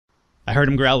I heard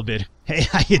him growl a bit. Hey,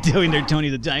 how you doing there, Tony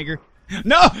the Tiger?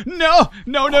 No! No!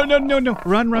 No, no, no, no, no!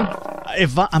 Run, run!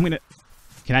 I'm gonna...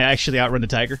 Can I actually outrun the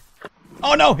tiger?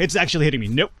 Oh no! It's actually hitting me.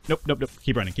 Nope, nope, nope, nope.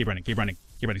 Keep running, keep running, keep running,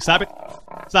 keep running. Stop it!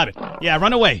 Stop it! Yeah,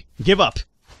 run away! Give up!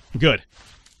 Good.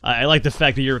 I like the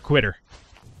fact that you're a quitter.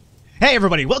 Hey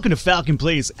everybody, welcome to Falcon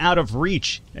Plays Out of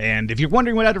Reach. And if you're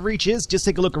wondering what Out of Reach is, just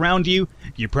take a look around you.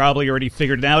 You probably already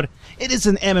figured it out. It is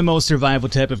an MMO survival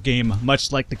type of game,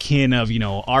 much like the kin of,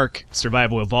 Ark,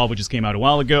 Survival Evolved, which just came out a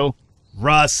while ago,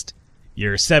 Rust,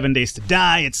 your 7 Days to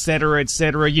Die, etc.,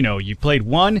 etc. You played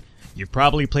one, you've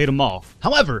probably played them all.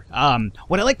 However,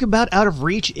 what I like about Out of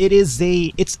Reach,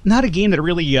 it's not a game that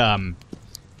really,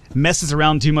 messes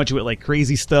around too much with like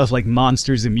crazy stuff like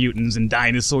monsters and mutants and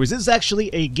dinosaurs. This is actually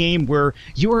a game where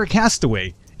you are a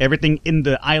castaway. Everything in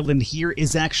the island here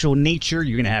is actual nature.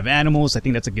 You're gonna have animals. I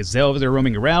think that's a gazelle over there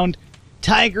roaming around.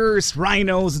 Tigers,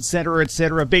 rhinos, etc.,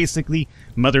 etc. Basically,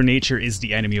 Mother Nature is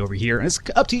the enemy over here, and it's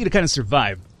up to you to kind of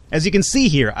survive. As you can see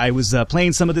here, I was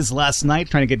playing some of this last night,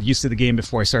 trying to get used to the game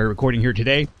before I started recording here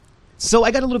today. So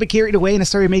I got a little bit carried away and I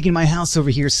started making my house over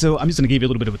here, so I'm just gonna give you a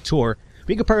little bit of a tour.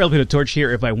 We could probably put a torch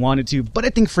here if I wanted to, but I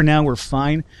think for now we're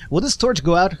fine. Will this torch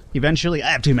go out eventually?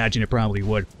 I have to imagine it probably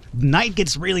would. Night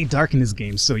gets really dark in this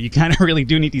game, so you kind of really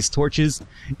do need these torches.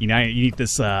 You need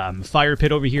this fire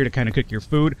pit over here to kind of cook your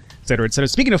food, etc., etc.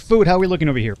 Speaking of food, how are we looking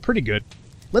over here? Pretty good.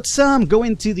 Let's go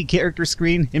into the character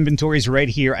screen. Inventory's right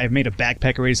here. I've made a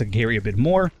backpack already so I can carry a bit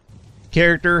more.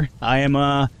 Character, I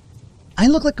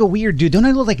look like a weird dude. Don't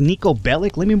I look like Nico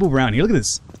Bellic? Let me move around here. Look at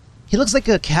this. He looks like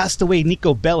a castaway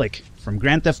Nico Bellic from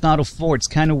Grand Theft Auto 4. It's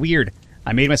kind of weird.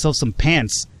 I made myself some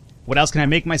pants. What else can I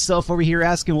make myself over here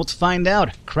asking? Well, let's find out.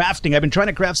 Crafting. I've been trying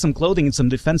to craft some clothing and some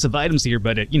defensive items here,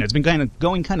 but it's been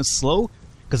going kind of slow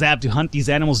because I have to hunt these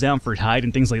animals down for hide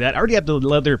and things like that. I already have the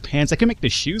leather pants. I can make the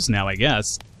shoes now, I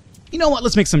guess. You know what?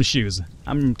 Let's make some shoes.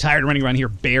 I'm tired of running around here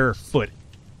barefoot.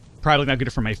 Probably not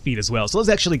good for my feet as well. So let's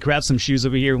actually craft some shoes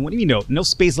over here. What do you mean no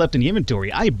space left in the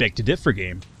inventory? I beg to differ,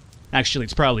 game. Actually,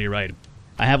 it's probably right.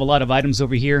 I have a lot of items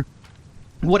over here.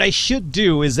 What I should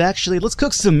do is actually, let's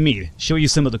cook some meat. Show you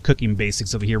some of the cooking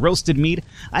basics over here. Roasted meat.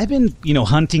 I've been,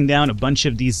 hunting down a bunch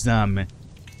of these,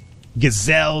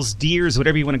 gazelles, deers,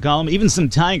 whatever you want to call them. Even some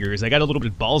tigers. I got a little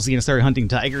bit ballsy and started hunting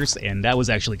tigers, and that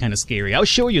was actually kind of scary. I'll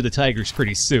show you the tigers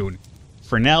pretty soon.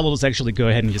 For now, let's actually go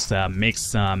ahead and just make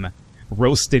some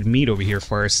roasted meat over here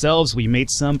for ourselves. We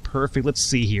made some. Perfect. Let's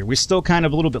see here. We're still kind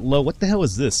of a little bit low. What the hell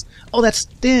is this? Oh, that's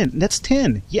tin. That's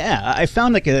tin. Yeah, I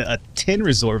found like a tin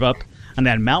reserve up on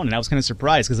that mountain. I was kind of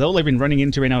surprised because all I've been running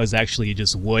into right now is actually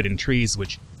just wood and trees,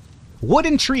 which... Wood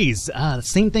and trees!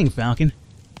 Same thing, Falcon.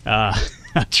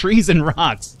 Trees and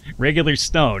rocks. Regular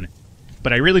stone.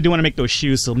 But I really do want to make those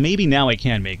shoes, so maybe now I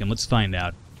can make them. Let's find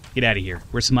out. Get out of here.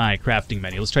 Where's my crafting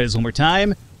menu? Let's try this one more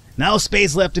time. No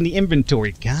space left in the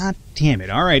inventory. God damn it.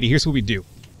 Alrighty, here's what we do.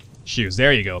 Shoes.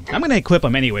 There you go. I'm going to equip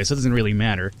them anyway, so it doesn't really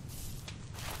matter.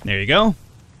 There you go.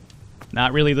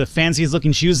 Not really the fanciest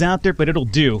looking shoes out there, but it'll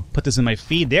do. Put this in my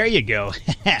feet. There you go.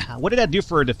 What did that do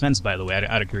for our defense, by the way,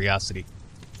 out of curiosity?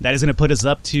 That is going to put us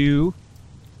up to...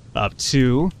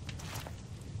 Oh,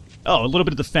 a little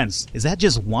bit of defense. Is that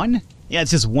just one? Yeah,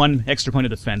 it's just one extra point of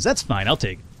defense. That's fine. I'll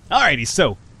take it. Alrighty,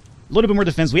 so... A little bit more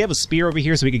defense. We have a spear over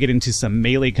here so we can get into some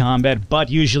melee combat, but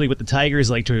usually with the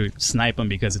tigers I like to snipe them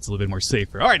because it's a little bit more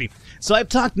safer. Alrighty, so I've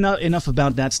talked enough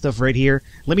about that stuff right here.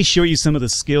 Let me show you some of the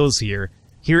skills here.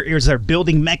 Here's our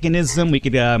building mechanism. We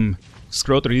could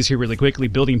scroll through these here really quickly.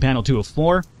 Building panel 2 of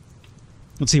 4.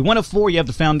 Let's see, 1 of 4, you have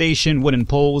the foundation, wooden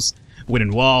poles,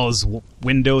 wooden walls,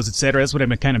 windows, etc. That's what I've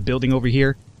been kind of building over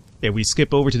here. If we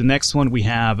skip over to the next one, we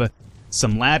have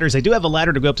some ladders. I do have a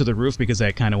ladder to go up to the roof because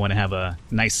I kind of want to have a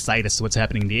nice sight as to what's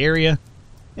happening in the area.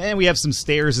 And we have some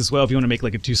stairs as well if you want to make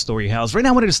like a 2-story house. Right now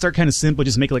I wanted to start kind of simple,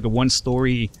 just make like a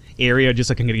 1-story area just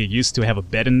so I can get used to have a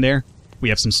bed in there. We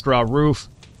have some straw roof.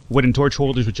 Wooden torch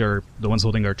holders, which are the ones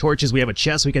holding our torches. We have a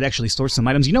chest. We could actually store some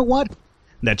items. You know what?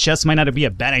 That chest might not be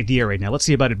a bad idea right now. Let's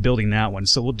see about it building that one.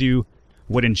 So we'll do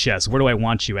wooden chest. Where do I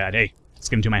want you at? Hey, let's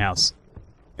get into my house.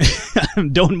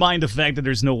 Don't mind the fact that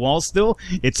there's no wall still.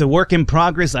 It's a work in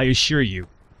progress, I assure you.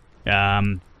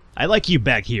 I like you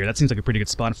back here. That seems like a pretty good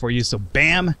spot for you. So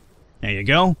bam. There you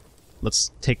go.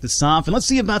 Let's take this off. And let's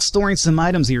see about storing some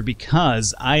items here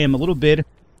because I am a little bit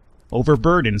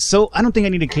overburdened. So I don't think I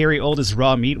need to carry all this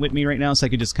raw meat with me right now, so I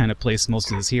could just kind of place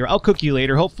most of this here. I'll cook you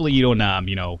later. Hopefully you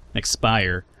don't,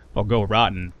 expire or go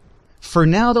rotten. For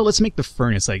now, though, let's make the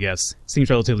furnace, I guess. Seems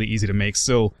relatively easy to make,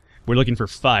 so we're looking for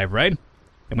 5, right?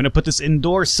 I'm going to put this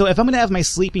indoors. So if I'm going to have my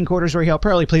sleeping quarters right here, I'll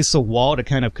probably place a wall to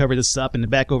kind of cover this up, and the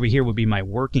back over here would be my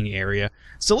working area.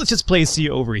 So let's just place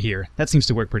you over here. That seems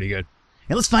to work pretty good.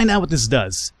 And let's find out what this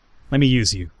does. Let me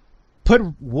use you. Put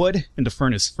wood in the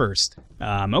furnace first.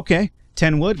 Okay.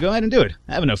 10 wood, go ahead and do it.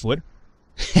 I have enough wood.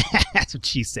 That's what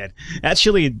she said.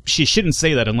 Actually, she shouldn't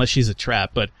say that unless she's a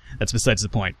trap, but that's besides the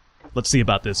point. Let's see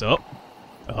about this.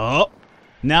 Oh.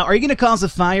 Now, are you going to cause a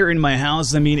fire in my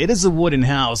house? I mean, it is a wooden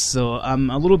house, so I'm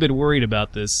a little bit worried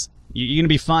about this. You going to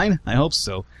be fine? I hope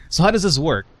so. So how does this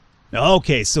work?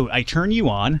 Okay, so I turn you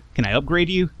on. Can I upgrade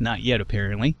you? Not yet,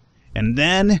 apparently. And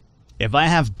then, if I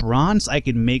have bronze, I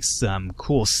can make some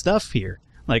cool stuff here,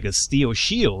 like a steel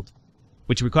shield,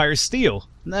 which requires steel.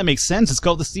 That makes sense. It's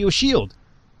called the steel shield.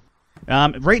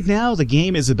 Right now, the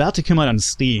game is about to come out on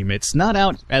Steam. It's not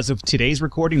out as of today's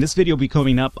recording. This video will be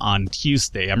coming up on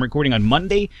Tuesday. I'm recording on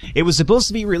Monday. It was supposed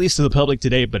to be released to the public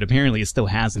today, but apparently it still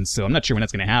hasn't, so I'm not sure when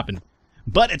that's going to happen.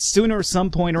 But it's sooner or some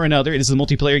point or another. It is a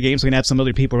multiplayer game, so we're going to have some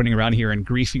other people running around here and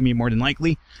griefing me more than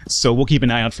likely. So we'll keep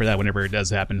an eye out for that whenever it does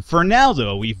happen. For now,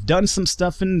 though, we've done some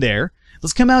stuff in there.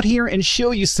 Let's come out here and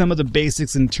show you some of the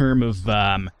basics in terms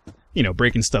of, you know,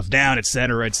 breaking stuff down,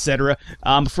 etc., etc.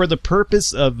 For the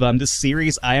purpose of this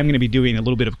series, I am going to be doing a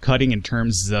little bit of cutting in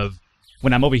terms of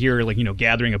when I'm over here, like, you know,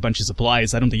 gathering a bunch of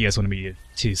supplies. I don't think you guys want me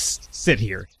to sit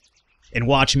here and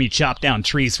watch me chop down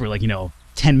trees for, like, you know,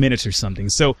 10 minutes or something.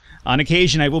 So, on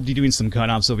occasion, I will be doing some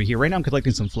cut-offs over here. Right now, I'm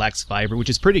collecting some flax fiber, which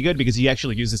is pretty good because you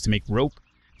actually use this to make rope,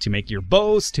 to make your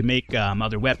bows, to make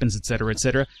other weapons, etc.,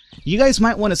 etc. You guys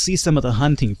might want to see some of the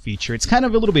hunting feature. It's kind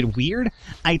of a little bit weird.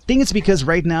 I think it's because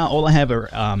right now all I have are,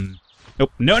 oh,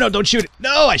 no, don't shoot it.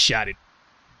 No, I shot it.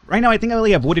 Right now I think I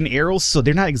only have wooden arrows, so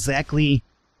they're not exactly,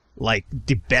 like,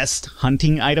 the best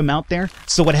hunting item out there.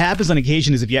 So what happens on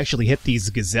occasion is if you actually hit these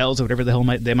gazelles or whatever the hell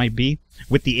they might be,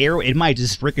 with the arrow, it might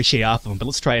just ricochet off of them. But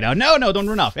let's try it out. No, don't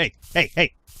run off. Hey.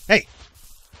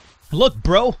 Look,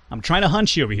 bro, I'm trying to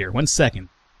hunt you over here. 1 second.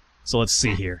 So let's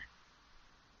see here.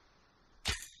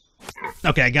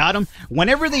 Okay, I got him.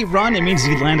 Whenever they run, it means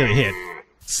you landed a hit.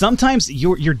 Sometimes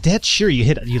you're dead sure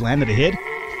you landed a hit,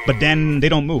 but then they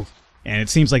don't move. And it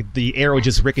seems like the arrow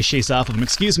just ricochets off of them.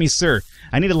 Excuse me, sir.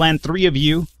 I need to land 3 of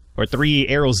you, or 3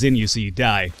 arrows in you so you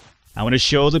die. I want to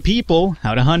show the people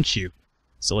how to hunt you.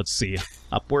 So let's see.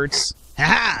 Upwards.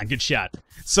 Ha-ha! Good shot.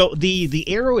 So the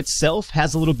arrow itself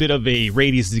has a little bit of a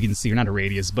radius, as you can see. Or not a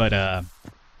radius, but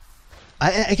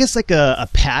I guess like a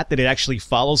path that it actually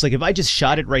follows. Like if I just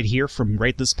shot it right here from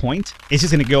right this point, it's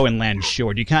just going to go and land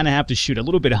short. You kind of have to shoot a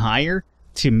little bit higher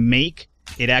to make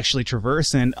it actually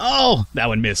traverse, and oh, that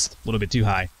one missed. A little bit too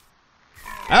high.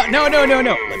 No. Let me...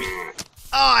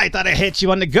 Oh, I thought I hit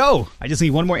you on the go. I just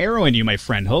need 1 more arrow in you, my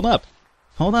friend. Hold up.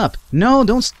 No,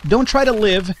 don't try to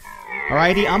live.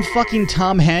 Alrighty, I'm fucking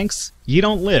Tom Hanks. You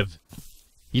don't live.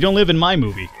 You don't live in my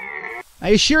movie. I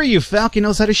assure you, Falcon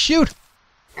knows how to shoot.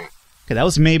 Okay, that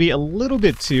was maybe a little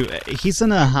bit too... He's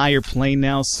on a higher plane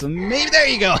now, so maybe... There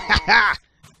you go!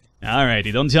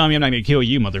 Alrighty, don't tell me I'm not gonna kill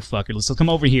you, motherfucker. Let's come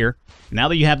over here. Now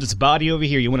that you have this body over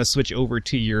here, you want to switch over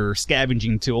to your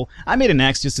scavenging tool. I made an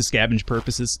axe just to scavenge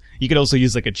purposes. You could also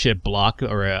use like a chipped block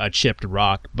or a chipped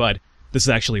rock, but this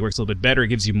actually works a little bit better. It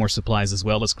gives you more supplies as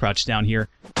well. Let's crouch down here.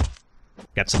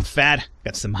 Got some fat,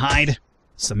 got some hide,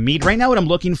 some meat. Right now what I'm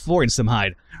looking for, and some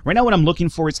hide. Right now what I'm looking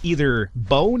for is either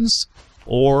bones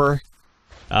or...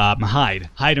 hide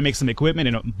to make some equipment,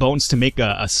 and bones to make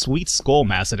a sweet skull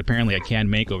mask that apparently I can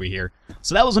make over here.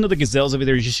 So that was one of the gazelles over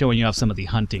there, just showing you off some of the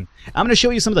hunting. I'm going to show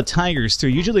you some of the tigers too.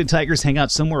 Usually the tigers hang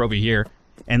out somewhere over here,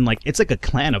 and like it's like a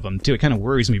clan of them too. It kind of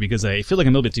worries me because I feel like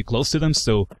I'm a little bit too close to them,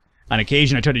 so on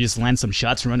occasion I try to just land some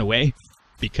shots and run away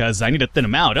because I need to thin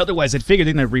them out. Otherwise I'd figure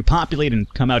they're going to repopulate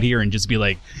and come out here and just be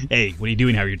like, hey, what are you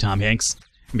doing out here, Tom Hanks?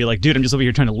 And be like, dude, I'm just over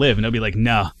here trying to live. And they'll be like,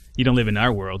 nah, you don't live in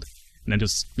our world. And then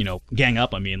just, you know, gang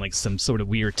up on me in like some sort of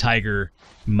weird tiger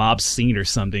mob scene or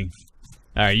something.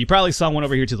 Alright, you probably saw one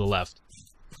over here to the left.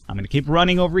 I'm going to keep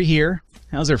running over here.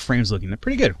 How's our frames looking? They're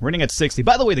pretty good. Running at 60.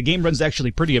 By the way, the game runs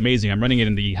actually pretty amazing. I'm running it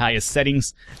in the highest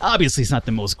settings. Obviously, it's not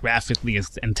the most graphically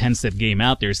intensive game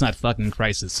out there. It's not fucking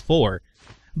Crisis 4.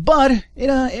 But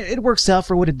it works out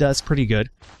for what it does pretty good.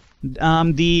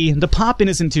 The pop-in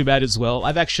isn't too bad as well.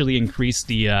 I've actually increased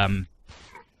the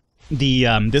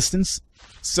distance.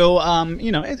 So,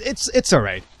 you know, it's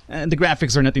alright. The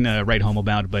graphics are nothing to write home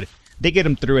about, but they get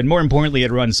them through, and more importantly,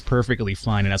 it runs perfectly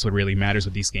fine, and that's what really matters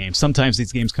with these games. Sometimes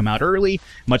these games come out early,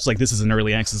 much like this is an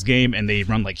early access game, and they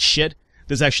run like shit.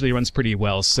 This actually runs pretty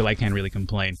well, so I can't really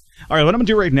complain. Alright, what I'm going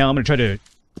to do right now, I'm going to try to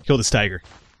kill this tiger.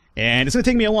 And it's going to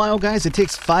take me a while, guys. It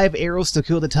takes 5 arrows to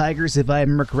kill the tigers, if I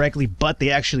remember correctly, but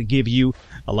they actually give you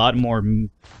a lot more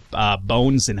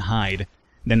bones and hide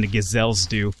than the gazelles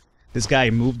do. This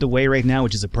guy moved away right now,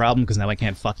 which is a problem, because now I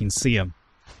can't fucking see him.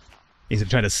 He's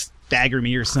gonna try to stagger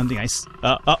me or something.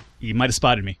 He might have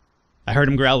spotted me. I heard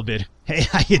him growl a bit. Hey,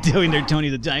 how you doing there, Tony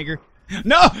the Tiger?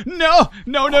 No, no,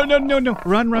 no, no, no, no, no.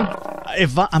 Run, run.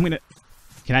 I'm gonna...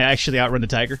 Can I actually outrun the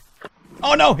tiger?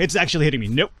 Oh, no, it's actually hitting me.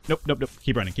 Nope, nope, nope, nope.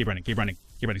 Keep running, keep running, keep running,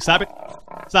 keep running. Stop it.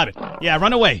 Stop it. Yeah,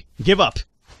 run away. Give up.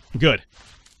 Good.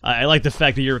 I like the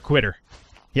fact that you're a quitter.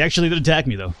 He actually did attack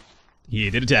me, though. He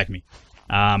did attack me.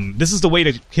 This is the way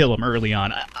to kill him early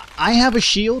on. I have a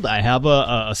shield, I have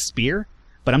a spear,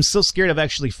 but I'm still scared of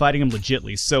actually fighting him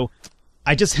legitly, so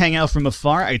I just hang out from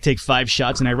afar, I take 5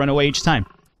 shots, and I run away each time.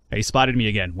 He spotted me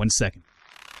again. 1 second.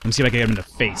 Let me see if I can get him in the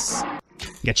face.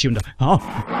 Get you in the... Oh!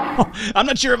 I'm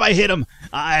not sure if I hit him.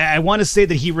 I want to say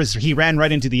that he ran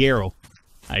right into the arrow.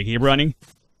 I keep running.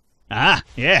 Ah,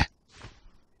 yeah.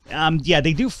 Yeah,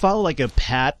 they do follow like a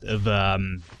path of,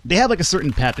 they have like a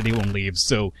certain path that they won't leave,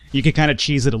 so you can kind of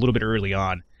cheese it a little bit early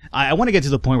on. I want to get to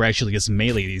the point where I actually just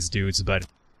melee these dudes, but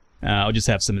I'll just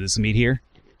have some of this meat here.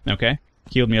 Okay.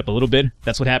 Healed me up a little bit.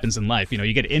 That's what happens in life. You know,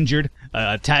 you get injured,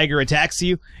 a tiger attacks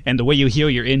you, and the way you heal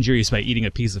your injury is by eating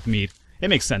a piece of meat. It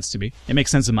makes sense to me. It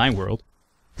makes sense in my world.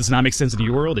 Does it not make sense in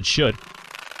your world? It should.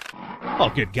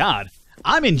 Oh, good God.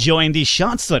 I'm enjoying these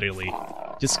shots suddenly.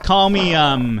 Just call me,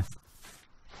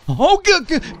 Oh,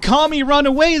 good. Call me run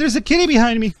away. There's a kitty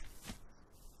behind me.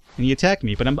 And he attacked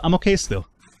me, but I'm okay still.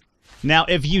 Now,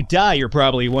 if you die, you're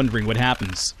probably wondering what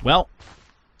happens. Well,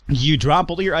 you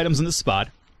drop all your items in the spot.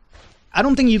 I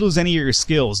don't think you lose any of your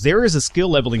skills. There is a skill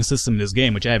leveling system in this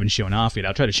game, which I haven't shown off yet.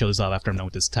 I'll try to show this off after I'm done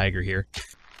with this tiger here.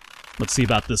 Let's see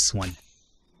about this one.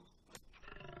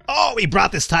 Oh, he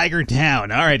brought this tiger down.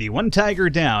 Alrighty, 1 tiger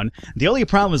down. The only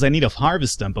problem is I need to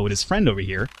harvest him, but with his friend over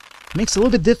here, it makes it a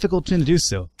little bit difficult to do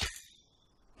so.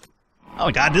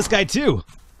 Oh God, this guy too.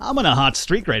 I'm on a hot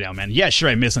streak right now, man. Yeah, sure,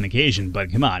 I miss on occasion,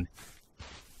 but come on.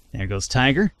 There goes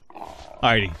tiger.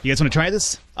 Alrighty, you guys want to try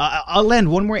this? I'll land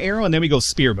 1 more arrow and then we go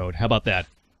spear mode. How about that?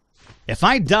 If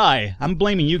I die, I'm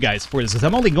blaming you guys for this, because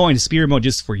I'm only going to spear mode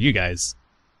just for you guys.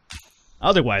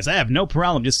 Otherwise, I have no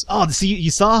problem just... Oh, see, you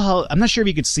saw how... I'm not sure if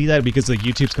you could see that because of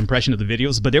YouTube's compression of the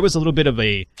videos, but there was a little bit of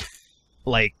a...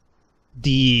 Like,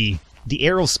 the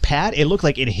arrow's pad, it looked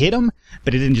like it hit him,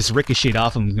 but it didn't just ricochet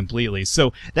off him completely.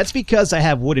 So, that's because I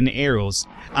have wooden arrows.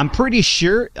 I'm pretty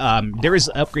sure there is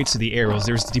upgrades to the arrows.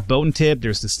 There's the bone tip,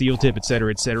 there's the steel tip, etc.,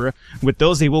 etc. With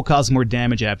those, they will cause more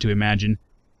damage, I have to imagine.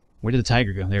 Where did the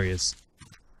tiger go? There he is.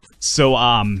 So,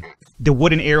 the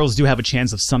wooden arrows do have a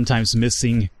chance of sometimes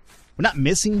missing... Well, not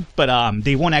missing, but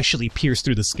they won't actually pierce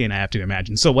through the skin, I have to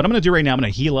imagine. So what I'm going to do right now, I'm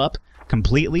going to heal up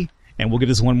completely, and we'll give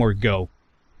this 1 more go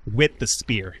with the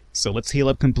spear. So let's heal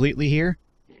up completely here.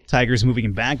 Tiger's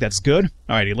moving back, that's good.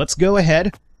 Alrighty, let's go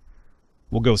ahead.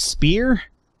 We'll go spear,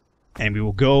 and we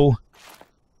will go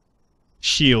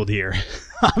shield here.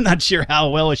 I'm not sure how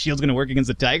well a shield's going to work against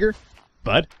a tiger,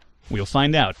 but we'll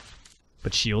find out.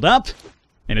 But shield up,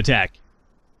 and attack.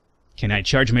 Can I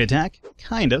charge my attack?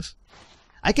 Kind of.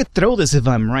 I could throw this if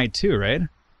I'm right too, right?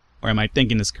 Or am I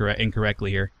thinking this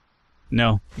incorrectly here?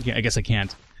 No, I guess I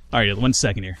can't. Alright, 1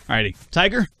 second here. Alrighty,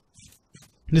 tiger.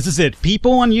 This is it.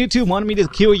 People on YouTube wanted me to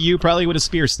kill you probably with a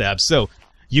spear stab. So,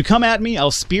 you come at me,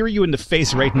 I'll spear you in the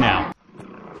face right now.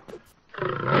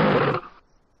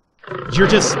 You're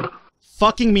just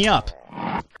fucking me up.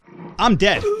 I'm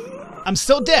dead. I'm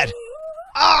still dead.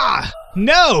 Ah!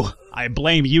 No! I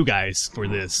blame you guys for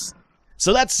this.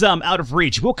 So that's out of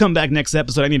reach. We'll come back next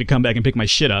episode. I need to come back and pick my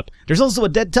shit up. There's also a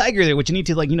dead tiger there, which you need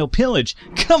to, like, you know, pillage.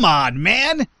 Come on,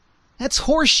 man! That's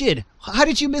horseshit. How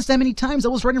did you miss that many times? I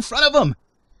was right in front of him.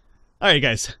 Alright,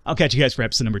 guys. I'll catch you guys for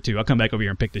episode number 2. I'll come back over here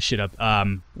and pick this shit up.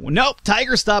 Nope!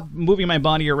 Tiger, stop moving my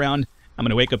body around. I'm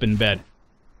gonna wake up in bed.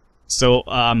 So,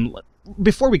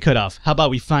 before we cut off, how about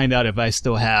we find out if I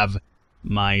still have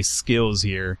my skills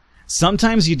here.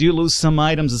 Sometimes you do lose some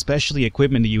items, especially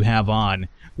equipment that you have on,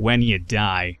 when you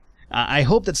die. I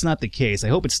hope that's not the case. I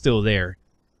hope it's still there.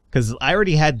 Because I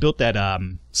already had built that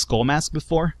skull mask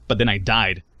before, but then I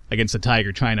died against a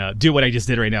tiger trying to do what I just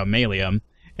did right now, melee him,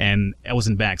 and I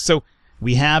wasn't back. So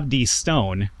we have the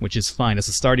stone, which is fine. That's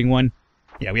the starting one.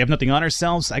 Yeah, we have nothing on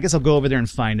ourselves. I guess I'll go over there and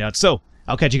find out. So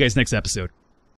I'll catch you guys next episode.